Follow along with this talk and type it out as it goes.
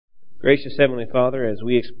Gracious Heavenly Father, as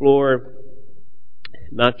we explore,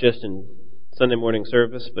 not just in Sunday morning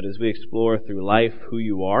service, but as we explore through life who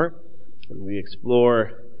you are, and we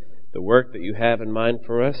explore the work that you have in mind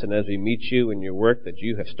for us, and as we meet you in your work that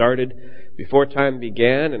you have started before time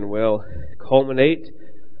began and will culminate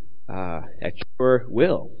at your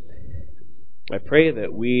will, I pray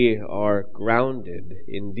that we are grounded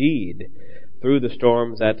indeed through the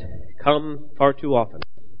storms that come far too often.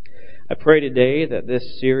 I pray today that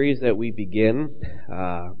this series that we begin,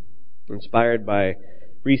 inspired by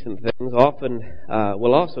recent things, often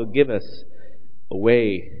will also give us a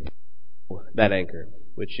way to that anchor,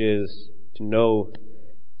 which is to know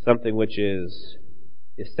something which is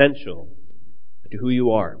essential to who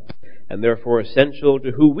you are, and therefore essential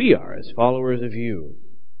to who we are as followers of you.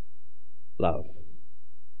 Love.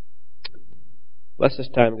 Bless this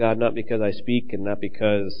time, God, not because I speak and not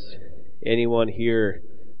because anyone here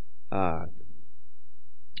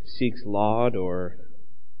seeks laud or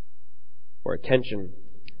attention,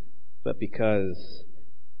 but because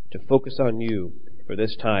to focus on you for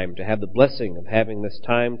this time, to have the blessing of having this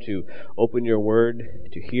time to open your word,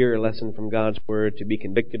 to hear a lesson from God's word, to be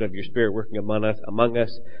convicted of your Spirit working among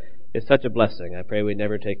us, is such a blessing. I pray we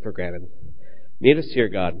never take for granted. Meet us here,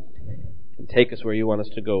 God, and take us where you want us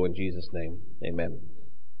to go in Jesus' name. Amen.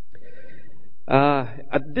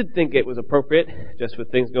 I did think it was appropriate, just with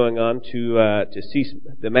things going on, to see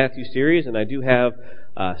the Matthew series, and I do have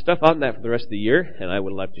stuff on that for the rest of the year, and I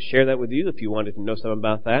would like to share that with you if you wanted to know something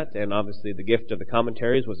about that. And obviously, the gift of the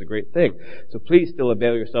commentaries was a great thing, so please still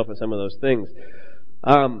avail yourself of some of those things.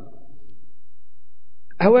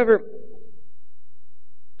 However,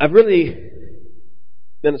 I've really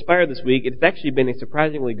been inspired this week. It's actually been a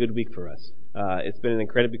surprisingly good week for us. It's been an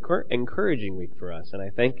incredibly encouraging week for us, and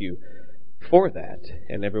I thank you for that,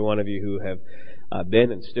 and every one of you who have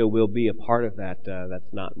been and still will be a part of that.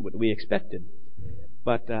 That's not what we expected.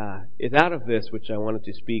 But it's out of this which I wanted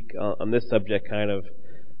to speak on this subject, kind of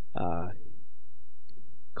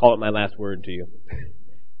call it my last word to you,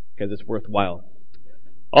 because it's worthwhile.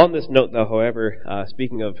 On this note, though, however,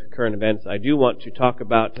 speaking of current events, I do want to talk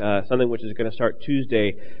about something which is going to start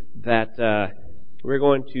Tuesday, that we're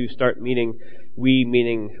going to start meeting. We,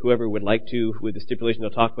 meaning whoever would like to, with the stipulation they'll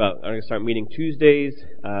talk about, are going to start meeting Tuesdays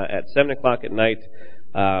at 7 o'clock at night,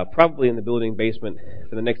 probably in the building basement,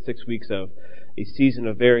 for the next 6 weeks of a season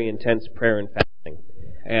of very intense prayer and fasting.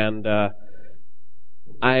 And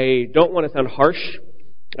I don't want to sound harsh.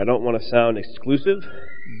 I don't want to sound exclusive.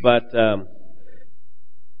 But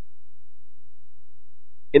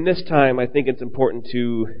in this time, I think it's important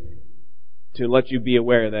to let you be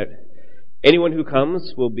aware that anyone who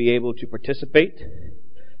comes will be able to participate,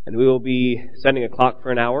 and we will be setting a clock for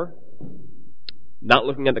an hour, not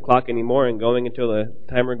looking at the clock anymore and going until the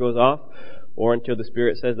timer goes off or until the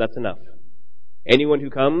Spirit says that's enough. Anyone who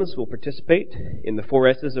comes will participate in the 4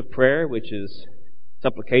 S's of prayer, which is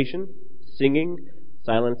supplication, singing,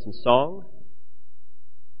 silence, and song.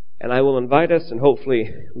 And I will invite us and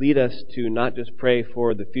hopefully lead us to not just pray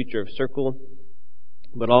for the future of Circle,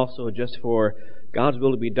 but also just for God's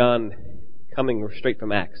will to be done, coming straight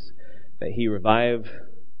from Acts, that He revive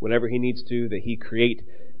whatever He needs to, that He create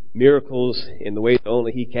miracles in the way that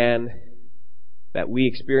only He can, that we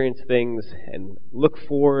experience things and look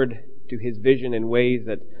forward to His vision in ways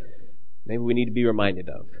that maybe we need to be reminded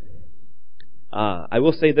of. I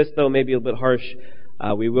will say this, though, maybe a bit harsh.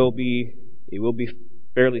 It will be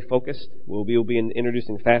fairly focused. We'll be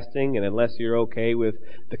introducing fasting, and unless you're okay with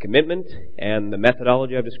the commitment and the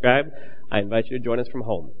methodology I've described, I invite you to join us from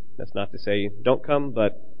home. That's not to say don't come,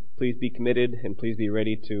 but please be committed and please be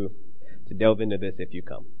ready to delve into this if you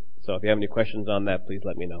come. So if you have any questions on that, please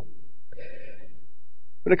let me know.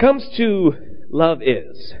 When it comes to love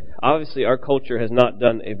is, obviously our culture has not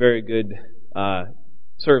done a very good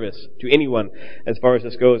service to anyone as far as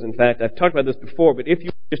this goes. In fact, I've talked about this before, but if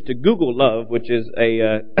you just to Google love, which is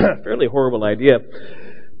a fairly horrible idea,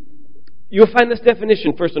 you'll find this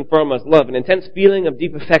definition, first and foremost: love, an intense feeling of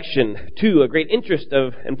deep affection. 2, a great interest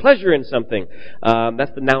of and pleasure in something.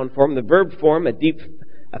 That's the noun form. The verb form, a deep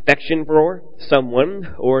affection for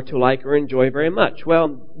someone, or to like or enjoy very much.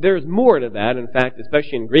 Well, there's more to that. In fact,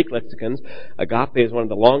 especially in Greek lexicons, agape is one of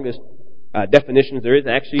the longest definitions there is.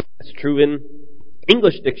 Actually, that's true in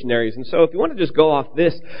English dictionaries. And so if you want to just go off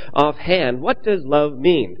this offhand, what does love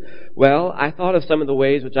mean? Well, I thought of some of the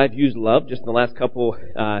ways which I've used love just in the last couple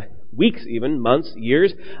weeks, even months,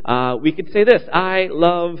 years. We could say this: I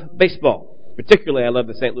love baseball. Particularly, I love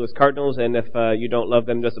the St. Louis Cardinals, and if you don't love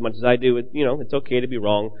them just as much as I do, it's okay to be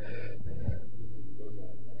wrong.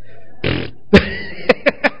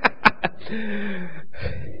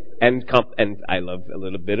 And I love a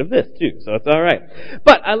little bit of this too, so it's all right.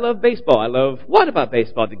 But I love baseball. I love what about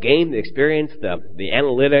baseball? The game, the experience, the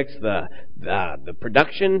analytics, the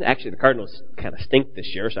production. Actually, the Cardinals kind of stink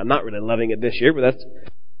this year, so I'm not really loving it this year. But that's.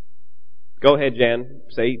 Go ahead, Jan.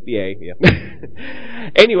 Say yay. Yeah.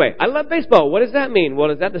 Anyway, I love baseball. What does that mean? Well,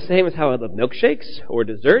 is that the same as how I love milkshakes or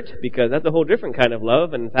dessert? Because that's a whole different kind of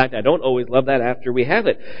love. And in fact, I don't always love that after we have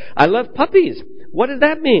it. I love puppies. What does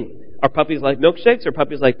that mean? Are puppies like milkshakes or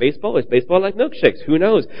puppies like baseball? Is baseball like milkshakes? Who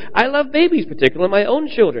knows? I love babies, particularly my own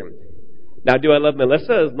children. Now, do I love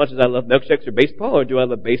Melissa as much as I love milkshakes or baseball, or do I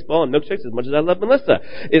love baseball and milkshakes as much as I love Melissa?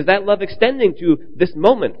 Is that love extending to this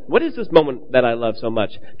moment? What is this moment that I love so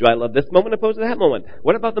much? Do I love this moment opposed to that moment?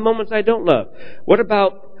 What about the moments I don't love? What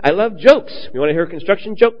about, I love jokes. You want to hear a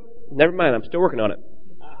construction joke? Never mind, I'm still working on it.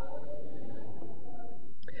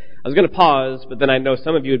 I was going to pause, but then I know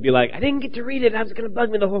some of you would be like, I didn't get to read it. I was going to bug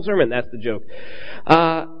me the whole sermon. That's the joke.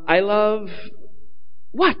 I love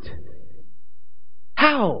what?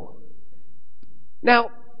 How?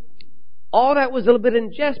 Now, all that was a little bit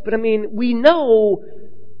in jest, but I mean, we know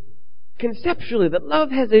conceptually that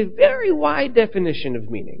love has a very wide definition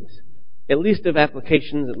of meanings, at least of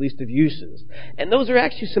applications, at least of uses. And those are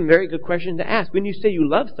actually some very good questions to ask. When you say you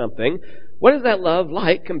love something, what is that love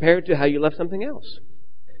like compared to how you love something else?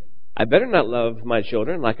 I better not love my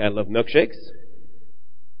children like I love milkshakes.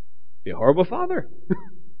 Be a horrible father.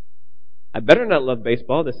 I better not love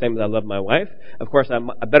baseball the same as I love my wife. Of course,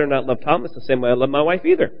 I better not love Thomas the same way I love my wife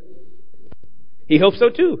either. He hopes so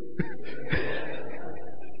too.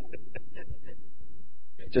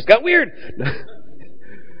 Just got weird.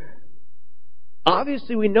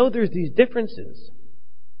 Obviously, we know there's these differences.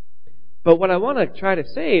 But what I want to try to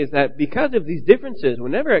say is that because of these differences,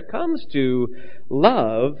 whenever it comes to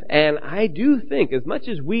love, and I do think as much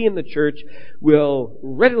as we in the church will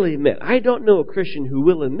readily admit, I don't know a Christian who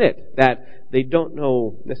will admit that they don't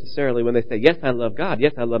know necessarily when they say, yes, I love God,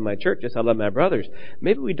 yes, I love my church, yes, I love my brothers.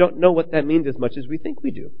 Maybe we don't know what that means as much as we think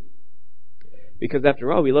we do. Because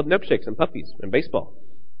after all, we love milkshakes and puppies and baseball.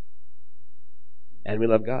 And we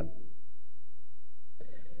love God.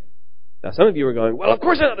 Now, some of you are going, well, of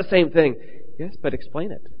course they're not the same thing. Yes, but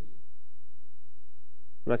explain it.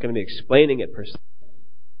 I'm not going to be explaining it per se.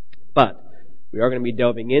 But we are going to be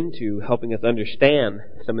delving into helping us understand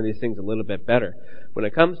some of these things a little bit better. When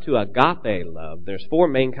it comes to agape love, there's 4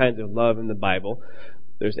 main kinds of love in the Bible.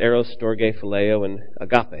 There's eros, storge, phileo, and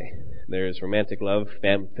agape. There's romantic love,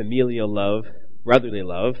 familial love, brotherly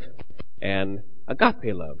love, and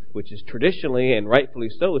agape love, which is traditionally and rightfully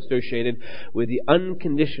so associated with the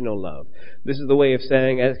unconditional love. This is the way of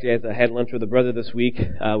saying, as I had lunch with a brother this week,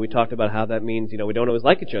 we talked about how that means, we don't always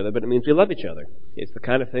like each other, but it means we love each other. It's the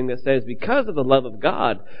kind of thing that says, because of the love of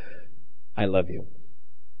God, I love you.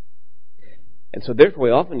 And so therefore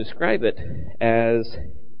we often describe it as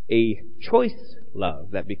a choice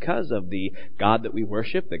love, that because of the God that we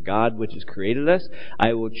worship, the God which has created us,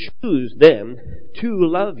 I will choose then to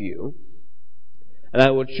love you. And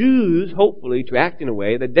I will choose, hopefully, to act in a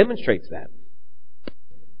way that demonstrates that.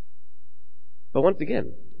 But once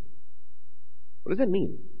again, what does that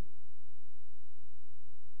mean?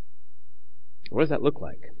 What does that look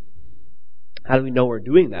like? How do we know we're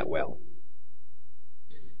doing that well?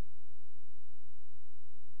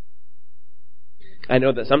 I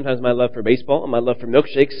know that sometimes my love for baseball and my love for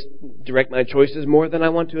milkshakes direct my choices more than I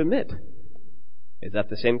want to admit. Is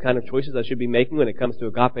that the same kind of choices I should be making when it comes to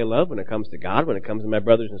agape love, when it comes to God, when it comes to my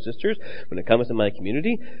brothers and sisters, when it comes to my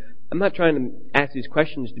community? I'm not trying to ask these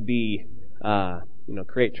questions to be,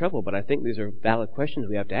 create trouble, but I think these are valid questions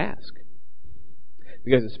we have to ask.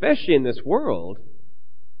 Because especially in this world,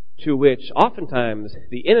 to which oftentimes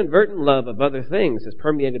the inadvertent love of other things has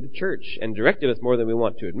permeated the church and directed us more than we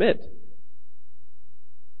want to admit,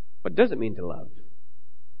 what does it mean to love?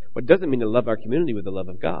 What does it mean to love our community with the love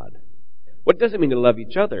of God? What does it mean to love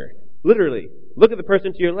each other? Literally, look at the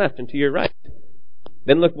person to your left and to your right.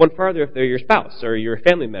 Then look one farther if they're your spouse or your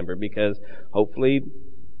family member, because hopefully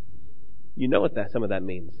you know what some of that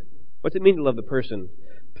means. What's it mean to love the person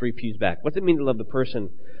 3 pews back? What's it mean to love the person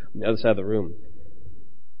on the other side of the room?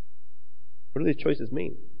 What do these choices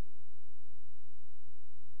mean?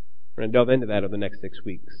 We're going to delve into that over the next 6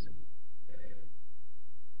 weeks.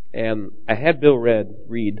 And I had Bill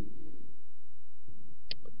read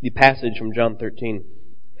the passage from John 13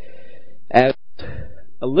 as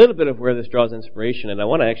a little bit of where this draws inspiration, and I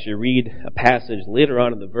want to actually read a passage later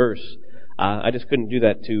on in the verse. I just couldn't do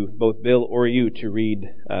that to both Bill or you to read.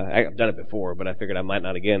 I've done it before, but I figured I might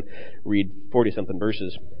not again read 40-something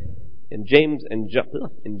verses. In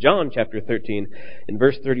John chapter 13, in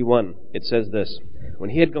verse 31, it says this: When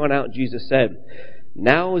he had gone out, Jesus said,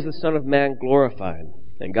 Now is the Son of Man glorified,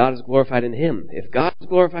 and God is glorified in him. If God is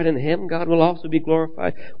glorified in him, God will also be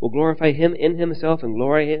glorified, will glorify him in himself and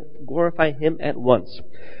glorify him at once.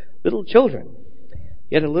 Little children,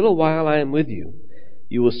 yet a little while I am with you.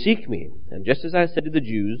 You will seek me, and just as I said to the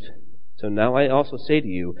Jews, so now I also say to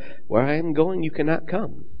you, where I am going you cannot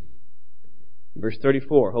come. Verse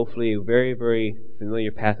 34, hopefully a very, very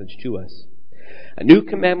familiar passage to us. A new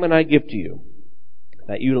commandment I give to you,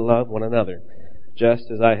 that you love one another,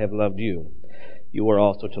 just as I have loved you. You are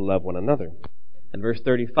also to love one another. And verse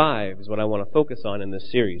 35 is what I want to focus on in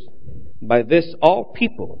this series. By this all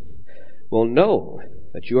people will know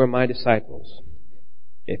that you are my disciples,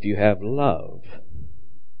 if you have love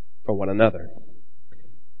for one another.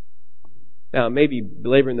 Now, it may be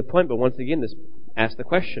belaboring the point, but once again, this asks the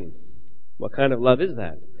question, what kind of love is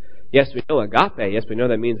that? Yes, we know agape. Yes, we know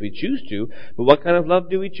that means we choose to. But what kind of love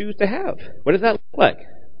do we choose to have? What does that look like?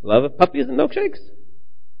 Love of puppies and milkshakes?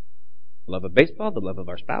 Love of baseball? The love of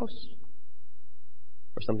our spouse?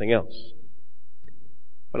 Or something else?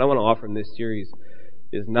 What I want to offer in this series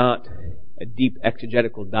is not a deep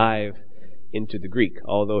exegetical dive into the Greek.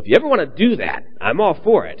 Although if you ever want to do that, I'm all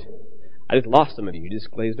for it. I just lost some of you. You just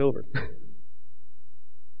glazed over.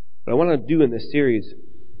 What I want to do in this series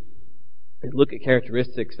is look at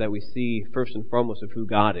characteristics that we see first and foremost of who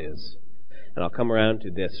God is. And I'll come around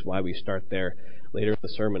to this, why we start there later in the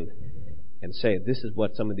sermon, and say this is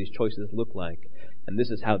what some of these choices look like. And this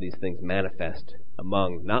is how these things manifest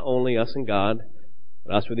among not only us and God,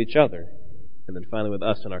 but us with each other, and then finally with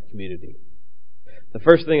us in our community. The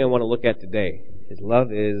first thing I want to look at today is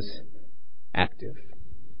love is active.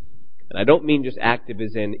 And I don't mean just active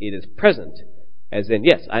as in it is present, as in,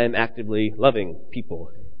 yes, I am actively loving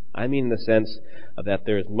people. I mean in the sense of that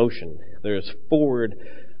there is motion, there is forward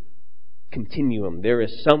continuum, there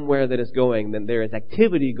is somewhere that is going, then there is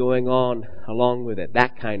activity going on along with it,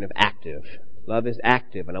 that kind of active. Love is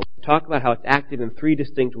active, and I want to talk about how it's active in three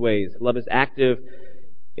distinct ways. Love is active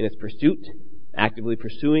in its pursuit, actively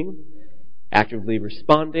pursuing, actively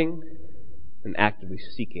responding, and actively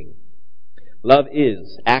seeking. Love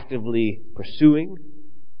is actively pursuing,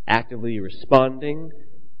 actively responding,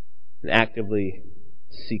 and actively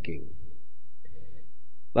seeking.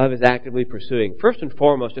 Love is actively pursuing. First and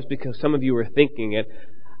foremost, just because some of you are thinking it,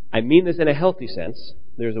 I mean this in a healthy sense.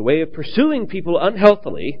 There's a way of pursuing people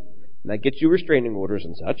unhealthily, and that gets you restraining orders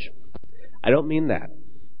and such. I don't mean that.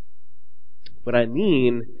 What I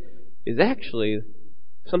mean is actually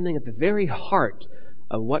something at the very heart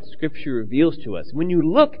of what Scripture reveals to us. When you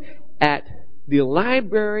look at the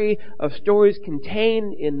library of stories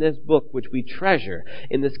contained in this book, which we treasure,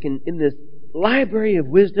 in this library of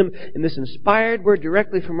wisdom, in this inspired word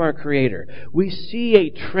directly from our Creator, we see a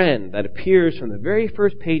trend that appears from the very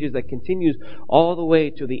first pages that continues all the way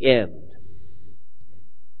to the end.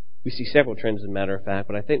 We see several trends, as a matter of fact,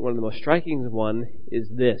 but I think one of the most striking one is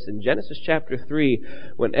this. In Genesis chapter 3,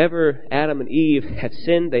 whenever Adam and Eve had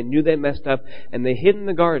sinned, they knew they messed up, and they hid in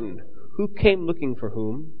the garden. Who came looking for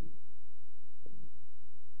whom?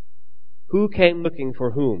 Who came looking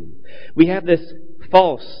for whom? We have this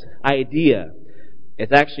false idea.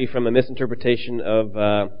 It's actually from a misinterpretation of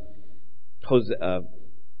one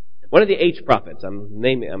of the H prophets.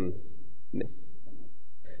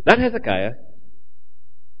 Not Hezekiah.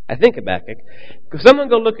 I think Habakkuk. Someone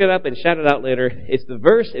go look it up and shout it out later. It's the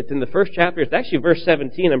verse, it's in the first chapter. It's actually verse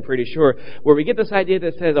 17, I'm pretty sure, where we get this idea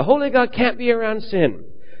that says, the holy God can't be around sin.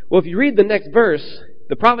 Well, if you read the next verse,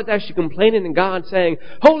 the prophet's actually complaining to God, saying,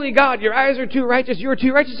 holy God, your eyes are too righteous. You are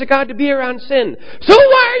too righteous to God to be around sin. So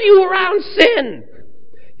why are you around sin?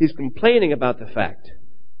 He's complaining about the fact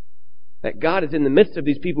that God is in the midst of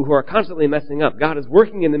these people who are constantly messing up. God is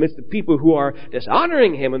working in the midst of people who are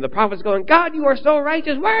dishonoring Him. And the prophet's going, God, you are so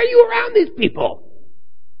righteous. Why are you around these people?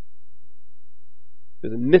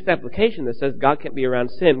 There's a misapplication that says God can't be around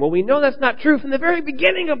sin. Well, we know that's not true from the very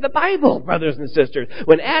beginning of the Bible, brothers and sisters.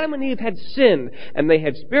 When Adam and Eve had sinned and they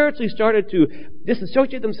had spiritually started to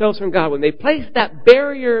disassociate themselves from God, when they placed that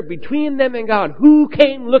barrier between them and God, who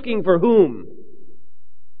came looking for whom?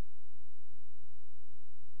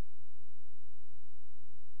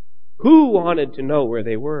 Who wanted to know where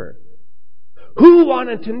they were? Who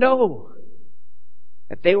wanted to know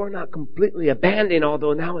that they were not completely abandoned,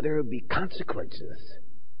 although now there would be consequences?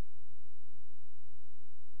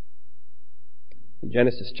 In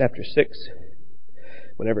Genesis chapter 6,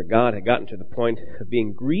 whenever God had gotten to the point of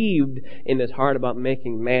being grieved in His heart about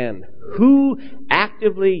making man, who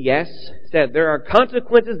actively, yes, said there are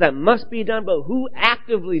consequences that must be done, but who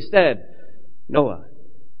actively said, Noah,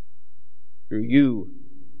 through you,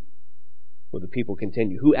 will the people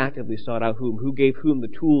continue? Who actively sought out whom? Who gave whom the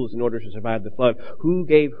tools in order to survive the flood? Who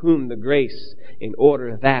gave whom the grace in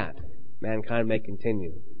order that mankind may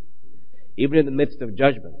continue? Even in the midst of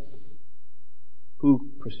judgment,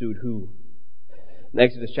 who pursued who? In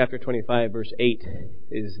Exodus chapter 25, verse 8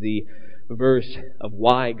 is the verse of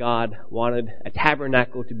why God wanted a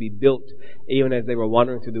tabernacle to be built even as they were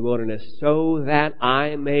wandering through the wilderness, so that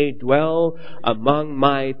I may dwell among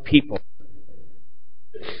my people.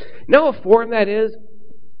 You know how foreign that is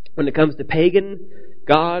when it comes to pagan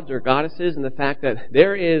gods or goddesses, and the fact that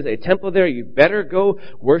there is a temple there, you better go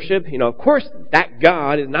worship. Of course, that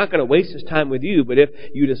God is not going to waste his time with you, but if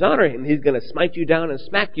you dishonor him, he's going to smite you down and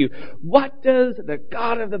smack you. What does the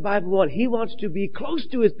God of the Bible want? He wants to be close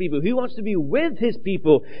to his people. He wants to be with his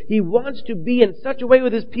people. He wants to be in such a way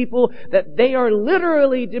with his people that they are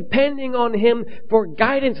literally depending on him for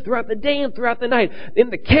guidance throughout the day and throughout the night. In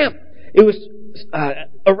the camp, it was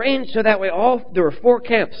arranged so that way there were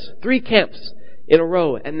 3 camps in a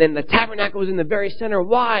row, and then the tabernacle was in the very center.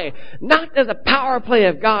 Why? Not as a power play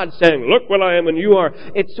of God saying, look what I am and you are.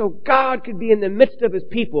 It's so God could be in the midst of his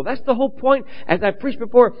people. That's the whole point, as I preached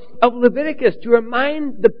before, of Leviticus, to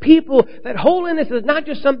remind the people that holiness is not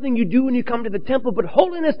just something you do when you come to the temple, but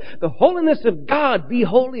holiness, the holiness of God, be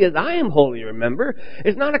holy as I am holy, remember?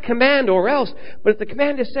 It's not a command or else, but it's a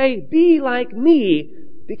command to say, be like me,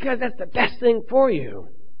 because that's the best thing for you.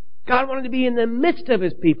 God wanted to be in the midst of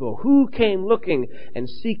his people. Who came looking and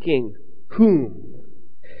seeking whom?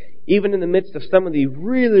 Even in the midst of some of the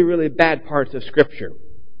really, really bad parts of Scripture,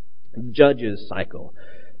 the Judges cycle,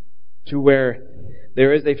 to where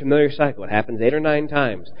there is a familiar cycle. It happens 8 or 9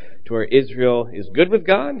 times, to where Israel is good with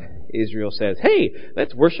God. Israel says, hey,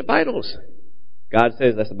 let's worship idols. God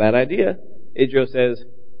says, that's a bad idea. Israel says,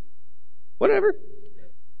 whatever.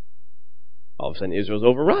 All of a sudden, Israel's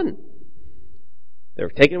overrun. They're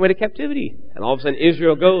taken away to captivity. And all of a sudden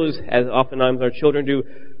Israel goes, as oftentimes our children do,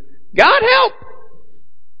 God help!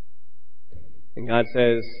 And God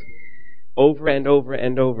says, over and over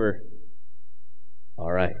and over,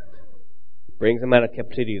 all right. Brings them out of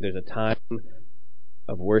captivity. There's a time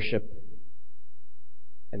of worship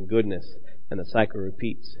and goodness, and the cycle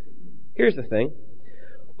repeats. Here's the thing.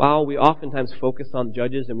 While we oftentimes focus on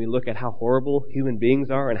Judges and we look at how horrible human beings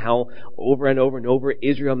are and how over and over and over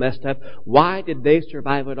Israel messed up, why did they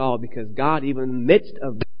survive at all? Because God, even in the midst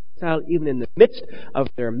of exile, even in the midst of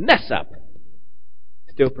their mess up,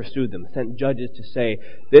 still pursued them, sent judges to say,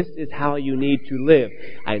 this is how you need to live.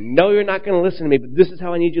 I know you're not going to listen to me, but this is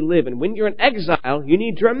how I need you to live. And when you're in exile, you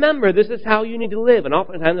need to remember this is how you need to live. And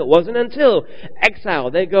oftentimes it wasn't until exile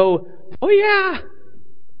they go, oh yeah.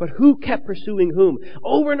 But who kept pursuing whom?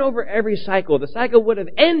 Over and over every cycle. The cycle would have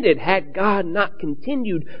ended had God not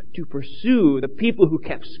continued to pursue the people who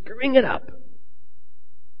kept screwing it up.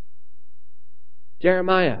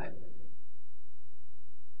 Jeremiah.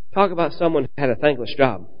 Talk about someone who had a thankless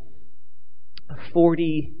job.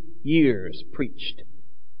 40 years preached,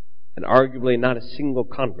 and arguably not a single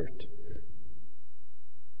convert.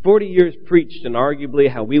 40 years preached, and arguably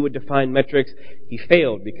how we would define metrics, he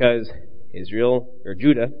failed because Israel, or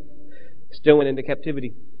Judah, still went into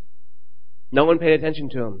captivity. No one paid attention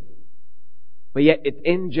to him. But yet it's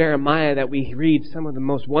in Jeremiah that we read some of the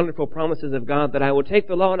most wonderful promises of God, that I will take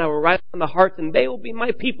the law and I will write it on the hearts, and they will be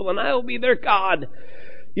my people and I will be their God.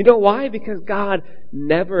 You know why? Because God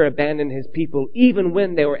never abandoned his people even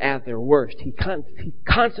when they were at their worst. He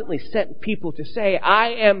constantly sent people to say,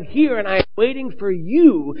 I am here and I am waiting for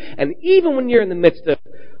you. And even when you're in the midst of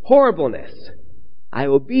horribleness, I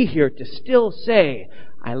will be here to still say,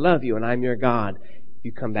 I love you and I'm your God.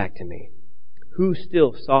 You come back to me. Who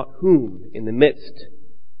still sought whom in the midst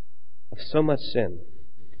of so much sin?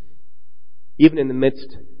 Even in the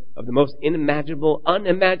midst of the most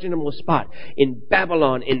unimaginable spot in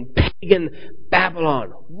Babylon, in pagan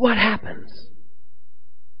Babylon, what happens?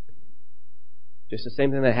 Just the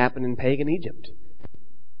same thing that happened in pagan Egypt.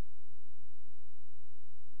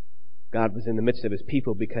 God was in the midst of his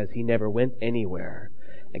people because he never went anywhere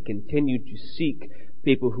and continued to seek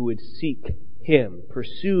people who would seek him,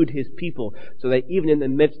 pursued his people, so that even in the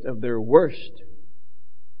midst of their worst,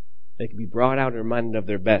 they could be brought out and reminded of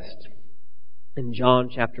their best. In John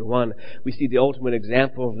chapter 1, we see the ultimate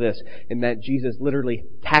example of this, in that Jesus literally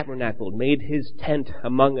tabernacled, made his tent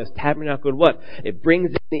among us. Tabernacled what? It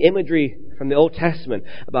brings in the imagery from the Old Testament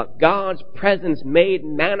about God's presence made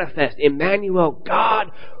manifest. Emmanuel,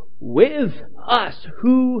 God with us.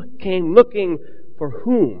 Who came looking for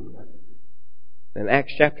whom? In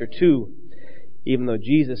Acts chapter 2, even though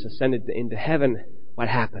Jesus ascended into heaven, what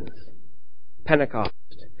happens? Pentecost.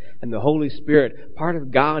 And the Holy Spirit, part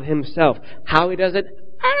of God himself. How he does it?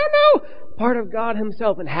 I don't know. part of God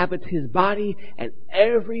Himself, inhabits His body, and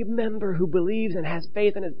every member who believes and has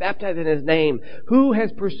faith and is baptized in His name, who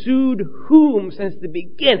has pursued whom since the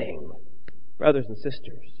beginning, brothers and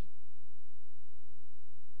sisters?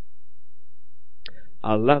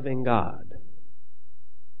 A loving God.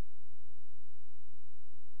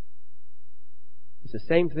 It's the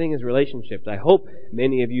same thing as relationships. I hope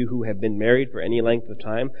many of you who have been married for any length of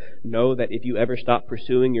time know that if you ever stop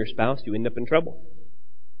pursuing your spouse, you end up in trouble.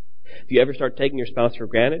 If you ever start taking your spouse for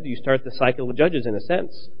granted, you start the cycle of judges in a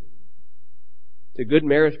sense. It's a good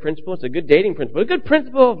marriage principle. It's a good dating principle. A good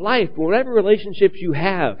principle of life. Whatever relationships you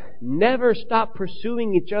have, never stop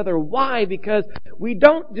pursuing each other. Why? Because we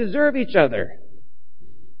don't deserve each other.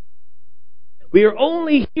 We are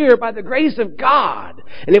only here by the grace of God.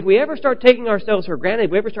 And if we ever start taking ourselves for granted,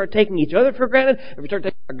 if we ever start taking each other for granted, if we start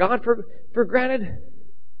taking our God for granted,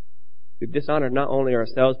 we've dishonored not only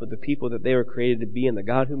ourselves, but the people that they were created to be and the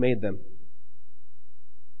God who made them.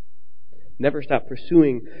 Never stop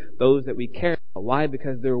pursuing those that we care about. Why?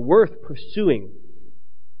 Because they're worth pursuing.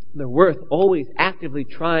 They're worth always actively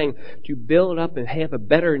trying to build up and have a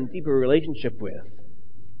better and deeper relationship with.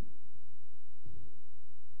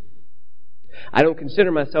 I don't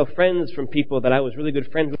consider myself friends from people that I was really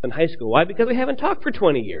good friends with in high school. Why? Because we haven't talked for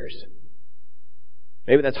 20 years.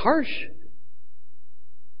 Maybe that's harsh.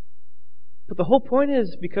 But the whole point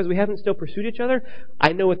is, because we haven't still pursued each other,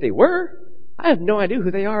 I know what they were. I have no idea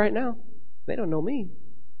who they are right now. They don't know me.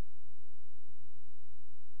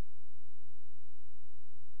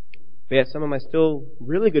 But yet some of my still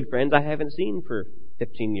really good friends I haven't seen for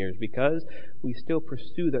 15 years because we still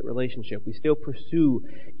pursue that relationship. We still pursue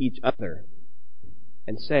each other.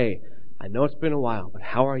 And say, I know it's been a while, but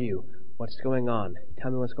how are you? What's going on? Tell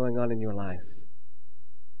me what's going on in your life.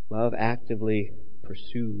 Love actively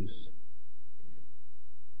pursues.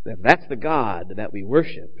 If that's the God that we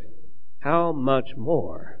worship, how much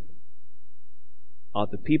more ought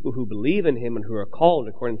the people who believe in Him and who are called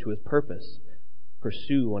according to His purpose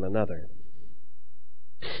pursue one another?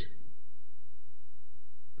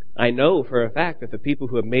 I know for a fact that the people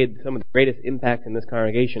who have made some of the greatest impact in this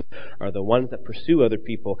congregation are the ones that pursue other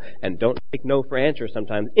people and don't take no for answer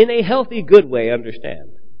sometimes. In a healthy, good way,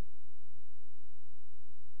 understand.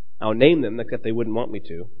 I'll name them, except they wouldn't want me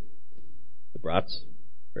to. The Bratts,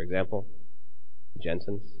 for example. The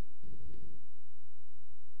Jensens.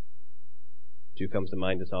 Two comes to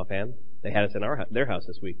mind just offhand. They had us in their house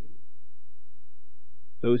this week.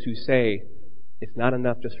 Those who say, it's not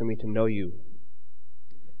enough just for me to know you.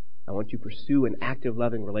 I want you to pursue an active,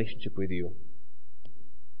 loving relationship with you.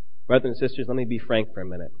 Brothers and sisters, let me be frank for a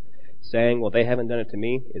minute. Saying, well, they haven't done it to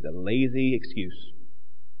me is a lazy excuse.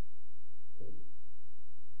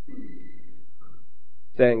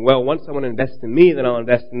 Saying, well, once someone invests in me, then I'll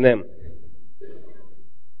invest in them.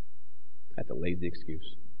 That's a lazy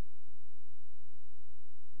excuse.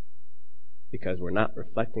 Because we're not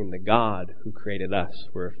reflecting the God who created us.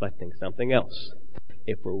 We're reflecting something else.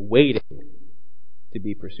 If we're waiting to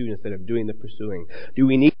be pursued instead of doing the pursuing. Do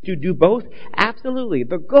we need to do both? Absolutely.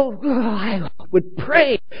 The goal, I would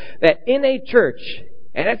pray that in a church,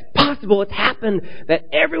 and it's possible, it's happened, that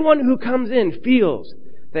everyone who comes in feels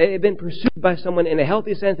that they've been pursued by someone in a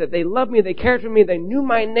healthy sense, that they loved me, they cared for me, they knew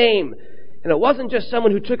my name. And it wasn't just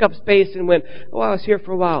someone who took up space and went, oh, I was here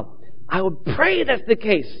for a while. I would pray that's the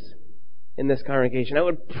case in this congregation. I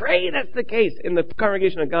would pray that's the case in the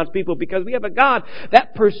congregation of God's people, because we have a God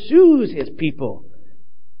that pursues His people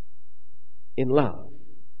in love.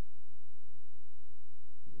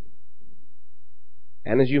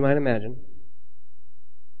 And as you might imagine,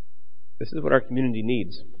 this is what our community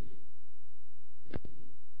needs.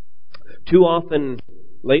 Too often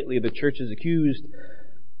lately the church is accused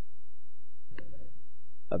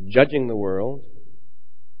of judging the world,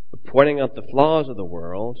 of pointing out the flaws of the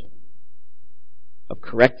world, of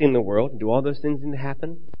correcting the world. Do all those things need to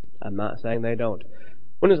happen? I'm not saying they don't.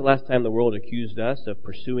 When was the last time the world accused us of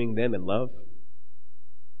pursuing them in love?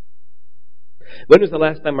 When was the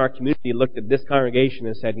last time our community looked at this congregation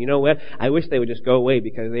and said, you know what, I wish they would just go away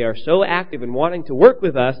because they are so active in wanting to work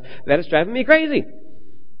with us that it's driving me crazy?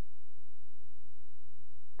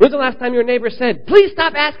 When was the last time your neighbor said, please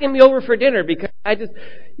stop asking me over for dinner because I just,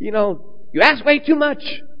 you ask way too much.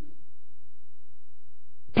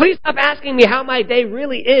 Please stop asking me how my day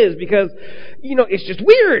really is because, it's just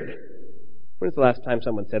weird. When was the last time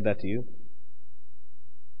someone said that to you?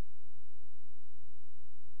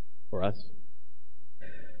 Or us?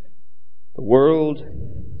 The world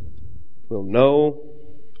will know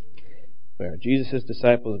we are Jesus'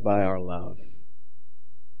 disciples by our love.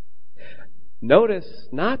 Notice,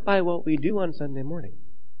 not by what we do on Sunday morning,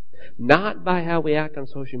 not by how we act on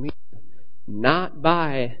social media, not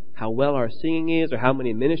by how well our singing is or how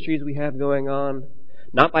many ministries we have going on,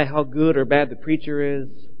 not by how good or bad the preacher is,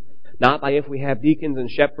 not by if we have deacons and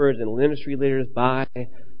shepherds and ministry leaders, by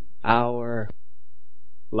our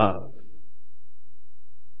love.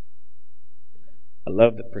 A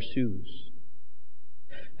love that pursues,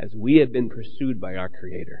 as we have been pursued by our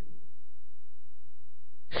Creator.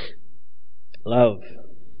 Love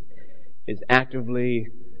is actively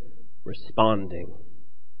responding.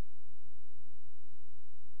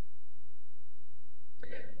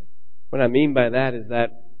 What I mean by that is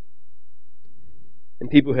that, and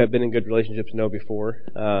people who have been in good relationships know before,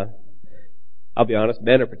 I'll be honest,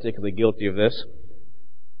 men are particularly guilty of this.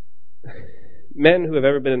 Men who have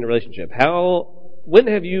ever been in a relationship, when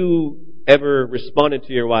have you ever responded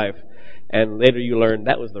to your wife and later you learned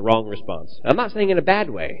that was the wrong response? I'm not saying in a bad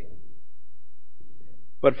way.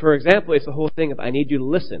 But for example, it's the whole thing of I need you to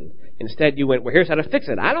listen. Instead you went, well, here's how to fix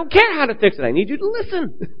it. I don't care how to fix it. I need you to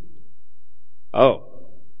listen. Oh.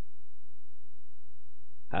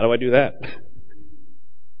 How do I do that?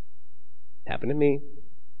 Happened to me.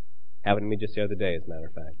 Happened to me just the other day, as a matter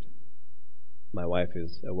of fact. My wife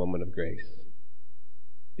is a woman of grace.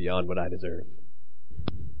 Beyond what I deserve.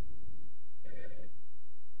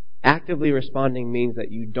 Actively responding means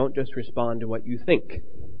that you don't just respond to what you think.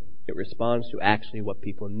 It responds to actually what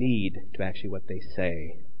people need, to actually what they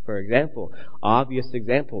say. For example, obvious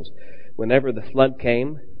examples. Whenever the flood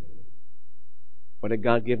came, what did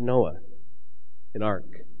God give Noah? An ark.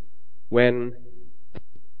 When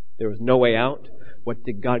there was no way out, what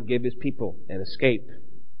did God give His people? An escape.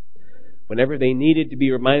 Whenever they needed to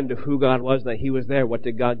be reminded of who God was, that He was there, what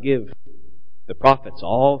did God give? The prophets,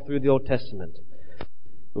 all through the Old Testament.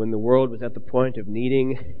 When the world was at the point of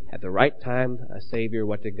needing, at the right time, a Savior,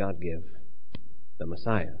 what did God give? The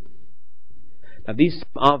Messiah. Now these seem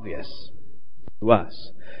obvious to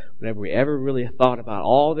us. Whenever we ever really thought about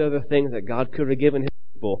all the other things that God could have given His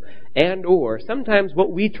people, and or sometimes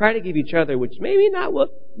what we try to give each other, which maybe not what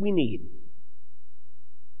we need.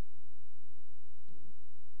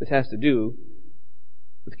 This has to do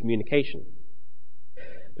with communication.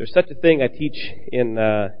 There's such a thing I teach in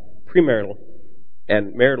premarital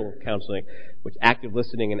and marital counseling, which active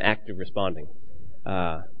listening and active responding.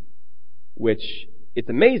 Which it's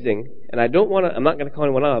amazing, and I'm not going to call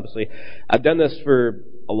anyone out, obviously. I've done this for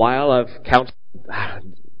a while. I've counseled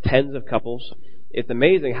tens of couples. It's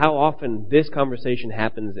amazing how often this conversation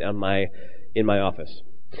happens in my office.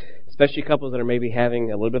 Especially couples that are maybe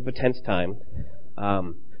having a little bit of a tense time.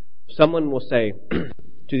 Someone will say to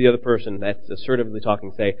the other person that's assertively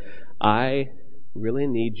talking, say, I really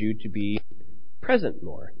need you to be present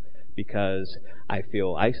more because I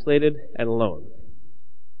feel isolated and alone.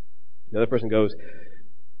 The other person goes,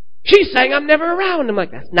 she's saying I'm never around. I'm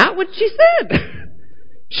like, that's not what she said.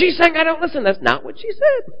 She's saying I don't listen. That's not what she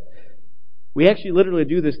said. We actually literally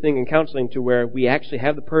do this thing in counseling to where we actually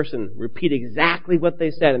have the person repeat exactly what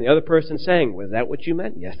they said and the other person saying, was that what you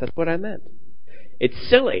meant? Yes, that's what I meant. It's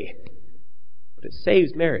silly, but it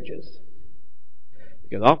saves marriages.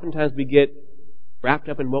 Because oftentimes we get wrapped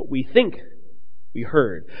up in what we think we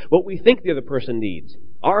heard, what we think the other person needs,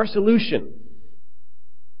 our solution,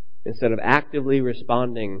 instead of actively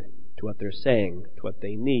responding to what they're saying, to what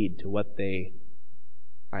they need, to what they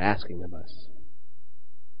are asking of us.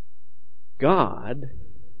 God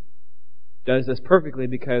does this perfectly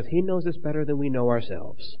because He knows us better than we know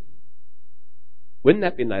ourselves. Wouldn't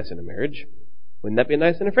that be nice in a marriage? Wouldn't that be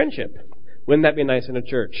nice in a friendship? Wouldn't that be nice in a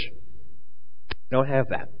church? We don't have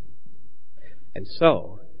that. And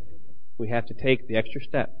so, we have to take the extra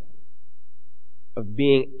step of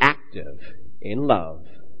being active in love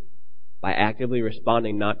by actively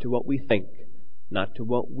responding not to what we think, not to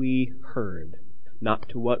what we heard, not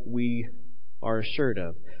to what we are assured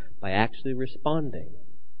of, by actually responding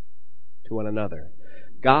to one another.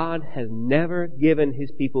 God has never given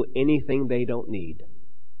His people anything they don't need.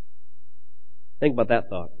 Think about that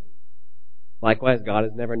thought. Likewise, God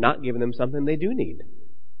has never not given them something they do need.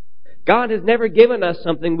 God has never given us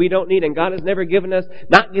something we don't need, and God has never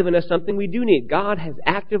not given us something we do need. God has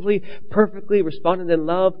actively, perfectly responded in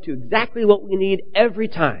love to exactly what we need every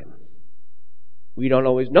time. We don't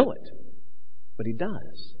always know it, but He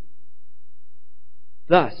does.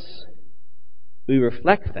 Thus, we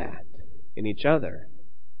reflect that in each other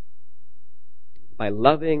by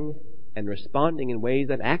loving and responding in ways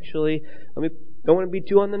that actually, don't want to be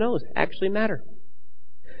too on the nose, actually matter.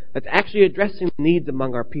 that's actually addressing the needs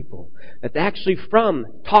among our people, that's actually from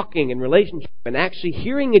talking and relationship and actually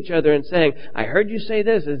hearing each other and saying, I heard you say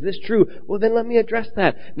this, is this true? Well, then let me address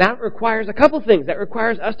that. Now it requires a couple things. That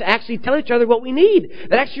requires us to actually tell each other what we need.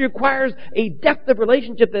 That actually requires a depth of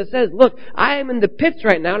relationship that says, look, I am in the pits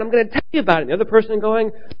right now and I'm going to tell you about it. And the other person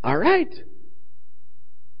going, all right.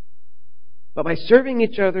 But by serving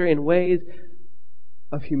each other in ways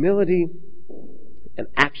of humility and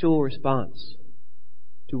actual response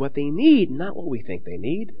to what they need, not what we think they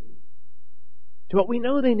need, to what we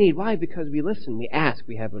know they need. Why? Because we listen, we ask,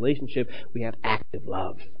 we have relationship, we have active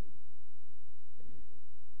love.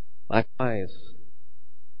 Likewise,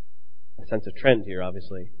 a sense of trend here,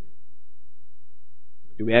 obviously.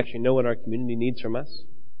 Do we actually know what our community needs from us?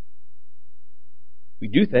 We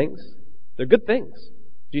do things. They're good things.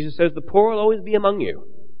 Jesus says the poor will always be among you.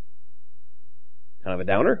 Kind of a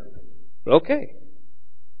downer, but okay.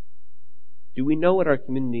 Do we know what our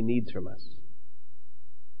community needs from us?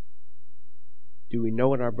 Do we know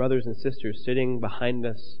what our brothers and sisters sitting behind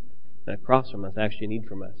us and across from us actually need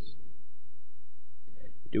from us?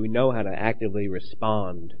 Do we know how to actively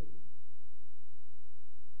respond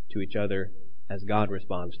to each other as God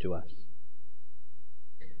responds to us?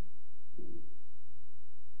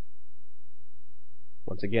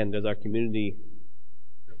 Once again, does our community...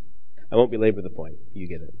 I won't belabor the point. You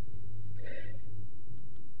get it.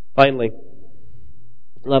 Finally,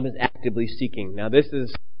 love is actively seeking. Now this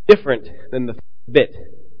is different than the bit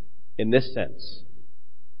in this sense.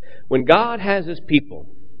 When God has His people,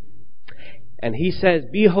 and He says,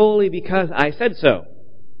 be holy because I said so.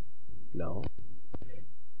 No.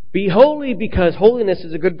 Be holy because holiness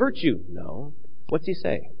is a good virtue. No. What's He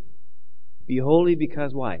say? Be holy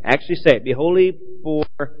because why? Actually say it. Be holy for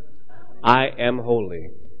I am holy.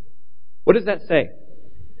 What does that say?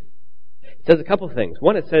 It says a couple of things.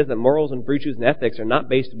 One, it says that morals and virtues and ethics are not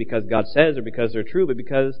based because God says or because they're true, but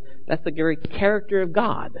because that's the very character of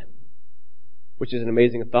God. Which is an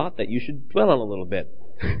amazing thought that you should dwell on a little bit.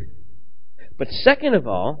 But second of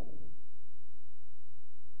all,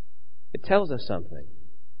 it tells us something.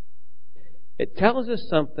 It tells us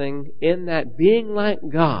something in that being like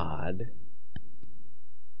God,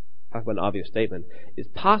 talk about an obvious statement, is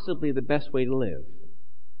possibly the best way to live.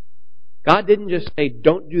 God didn't just say,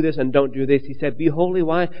 don't do this and don't do this. He said, be holy.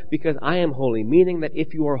 Why? Because I am holy. Meaning that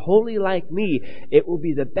if you are holy like me, it will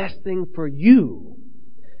be the best thing for you.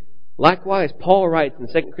 Likewise, Paul writes in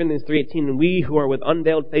 2 Corinthians 3:18, and we who are with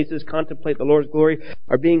unveiled faces contemplate the Lord's glory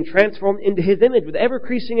are being transformed into His image with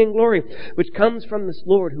ever-increasing in glory, which comes from this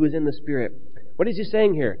Lord who is in the Spirit. What is he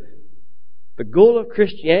saying here? The goal of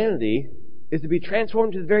Christianity is to be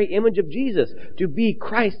transformed to the very image of Jesus, to be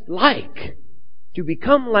Christ-like, to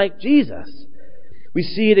become like Jesus. We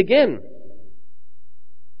see it again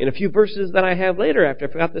in a few verses that I have later after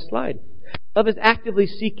I forgot this slide. Love is actively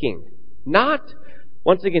seeking, not,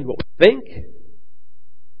 once again, what we think,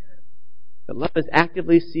 but love is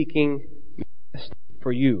actively seeking best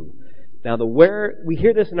for you. Now, we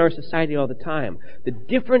hear this in our society all the time. The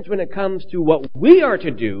difference when it comes to what we are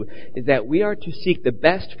to do is that we are to seek the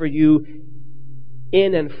best for you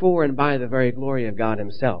in and for and by the very glory of God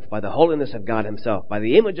Himself, by the holiness of God Himself, by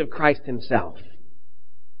the image of Christ Himself.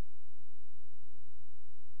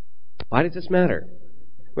 Why does this matter?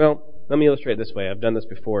 Well, let me illustrate it this way. I've done this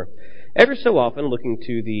before. Ever so often, looking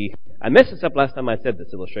to the... I messed this up last time I said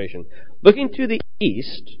this illustration. Looking to the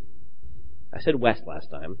east... I said west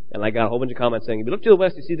last time, and I got a whole bunch of comments saying, if you look to the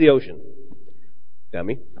west, you see the ocean.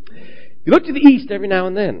 Dummy. If you look to the east every now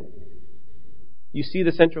and then, you see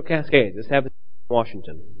the Central Cascades. This happens in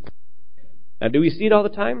Washington. Now, do we see it all the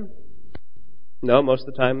time? No, most of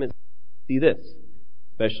the time we see this,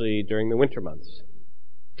 especially during the winter months.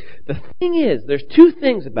 The thing is, there's two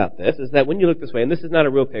things about this, is that when you look this way, and this is not a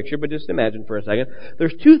real picture, but just imagine for a second,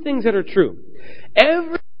 there's two things that are true.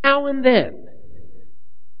 Every now and then,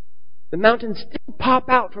 the mountains still pop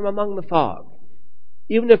out from among the fog.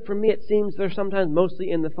 Even if for me it seems they're sometimes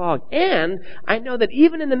mostly in the fog. And I know that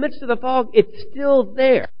even in the midst of the fog, it's still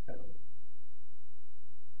there.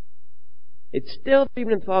 It's still there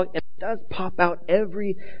even in the fog, and it does pop out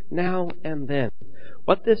every now and then.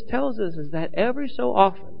 What this tells us is that every so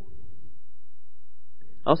often,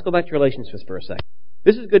 let's go back to relationships for a second.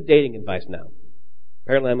 This is good dating advice now.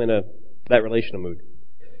 Apparently I'm in that relational mood.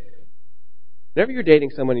 Whenever you're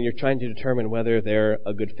dating someone and you're trying to determine whether they're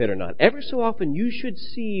a good fit or not, every so often you should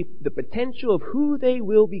see the potential of who they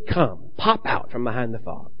will become pop out from behind the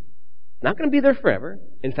fog. Not going to be there forever.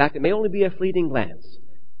 In fact, it may only be a fleeting glance.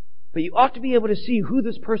 But you ought to be able to see who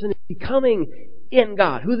this person is becoming in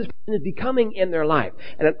God, who this person is becoming in their life.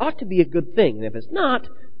 And it ought to be a good thing. And if it's not,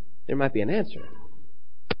 there might be an answer.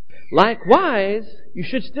 Likewise, you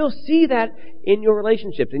should still see that in your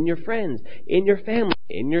relationships, in your friends, in your family,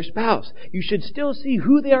 in your spouse. You should still see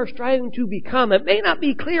who they are striving to become. It may not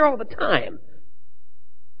be clear all the time,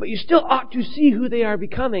 but you still ought to see who they are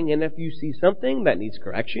becoming. And if you see something that needs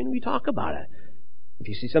correction, we talk about it. If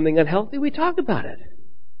you see something unhealthy, we talk about it.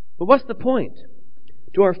 But what's the point?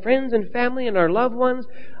 To our friends and family and our loved ones,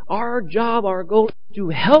 our job, our goal is to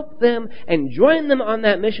help them and join them on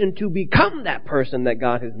that mission to become that person that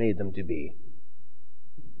God has made them to be.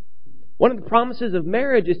 One of the promises of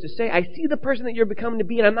marriage is to say, I see the person that you're becoming to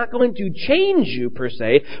be, and I'm not going to change you per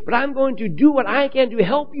se, but I'm going to do what I can to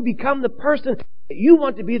help you become the person that you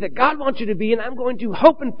want to be, that God wants you to be, and I'm going to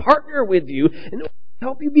help and partner with you in order to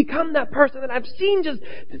help you become that person that I've seen just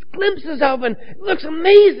glimpses of, and it looks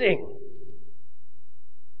amazing.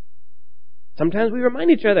 Sometimes we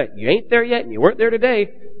remind each other, you ain't there yet and you weren't there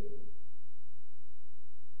today.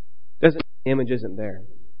 Doesn't mean the image isn't there.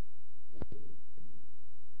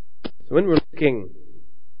 So when we're looking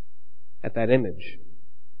at that image,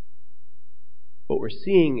 what we're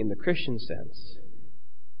seeing in the Christian sense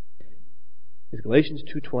is Galatians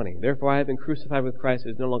 2:20. Therefore I have been crucified with Christ.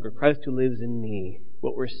 It is no longer Christ who lives in me.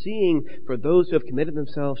 What we're seeing for those who have committed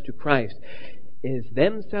themselves to Christ is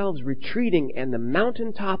themselves retreating and the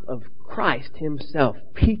mountaintop of Christ Himself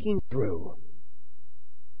peeking through.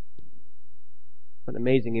 What an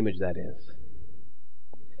amazing image that is.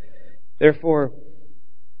 Therefore,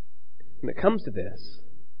 when it comes to this,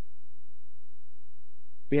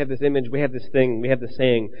 we have this image, we have this thing, we have this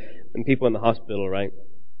saying when people in the hospital, right?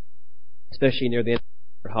 Especially near the end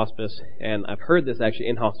of hospice, and I've heard this actually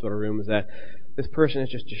in hospital rooms, that this person is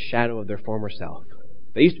just a shadow of their former self.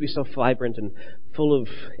 They used to be so vibrant and full of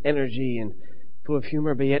energy and full of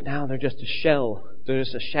humor, but yet now they're just a shell. They're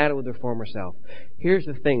just a shadow of their former self. Here's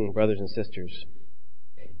the thing, brothers and sisters.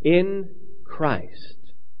 In Christ,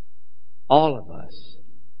 all of us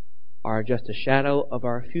are just a shadow of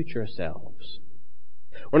our future selves.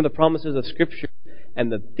 One of the promises of Scripture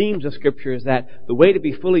and the themes of Scripture is that the way to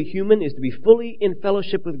be fully human is to be fully in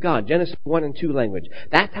fellowship with God. Genesis 1 and 2 language.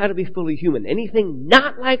 That's how to be fully human. Anything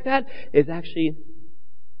not like that is actually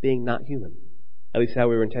being not human. At least how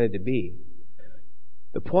we were intended to be.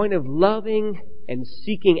 The point of loving and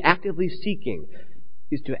seeking, actively seeking,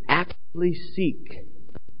 is to actively seek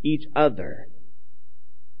each other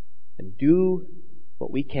and do what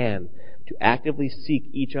we can to actively seek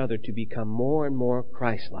each other to become more and more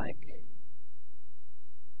Christ-like.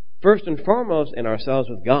 First and foremost in ourselves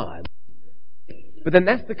with God. But then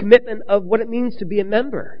that's the commitment of what it means to be a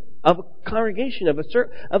member of a congregation,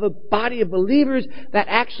 of a body of believers that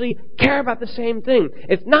actually care about the same thing.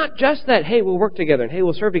 It's not just that, hey, we'll work together and hey,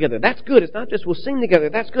 we'll serve together. That's good. It's not just we'll sing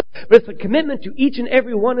together. That's good. But it's a commitment to each and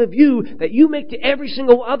every one of you that you make to every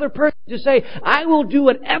single other person to say, I will do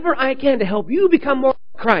whatever I can to help you become more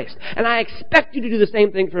like Christ. And I expect you to do the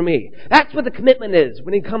same thing for me. That's what the commitment is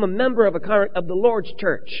when you become a member of the Lord's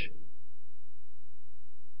church.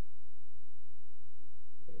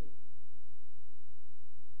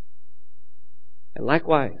 And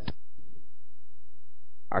likewise,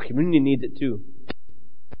 our community needs it too.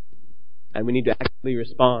 And we need to actively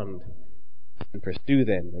respond and pursue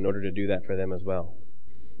them in order to do that for them as well.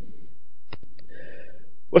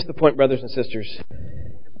 What's the point, brothers and sisters?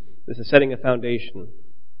 This is setting a foundation.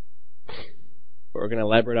 But we're going to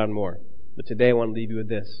elaborate on more. But today I want to leave you with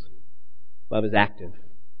this. Love is active.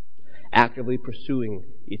 Actively pursuing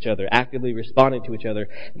each other, actively responding to each other,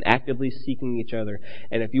 and actively seeking each other.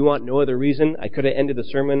 And if you want no other reason, I could have ended the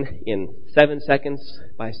sermon in 7 seconds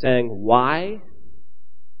by saying, why?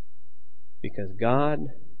 Because God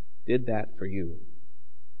did that for you.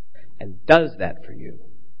 And does that for you.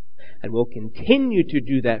 And will continue to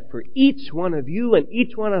do that for each one of you and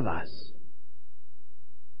each one of us.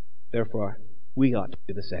 Therefore, we ought to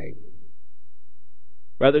do the same.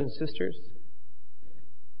 Brothers and sisters,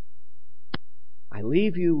 I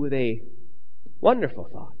leave you with a wonderful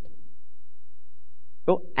thought.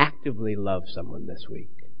 Go actively love someone this week.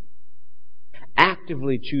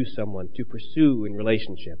 Actively choose someone to pursue in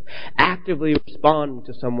relationship. Actively respond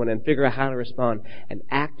to someone and figure out how to respond. And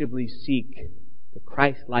actively seek the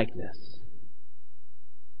Christ-likeness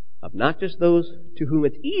of not just those to whom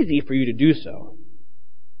it's easy for you to do so,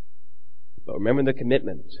 but remember the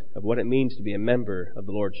commitment of what it means to be a member of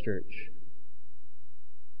the Lord's church.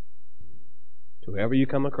 To whoever you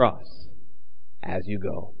come across as you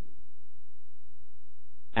go.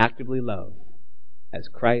 Actively love as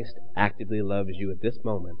Christ actively loves you at this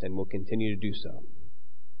moment and will continue to do so.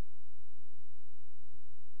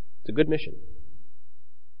 It's a good mission.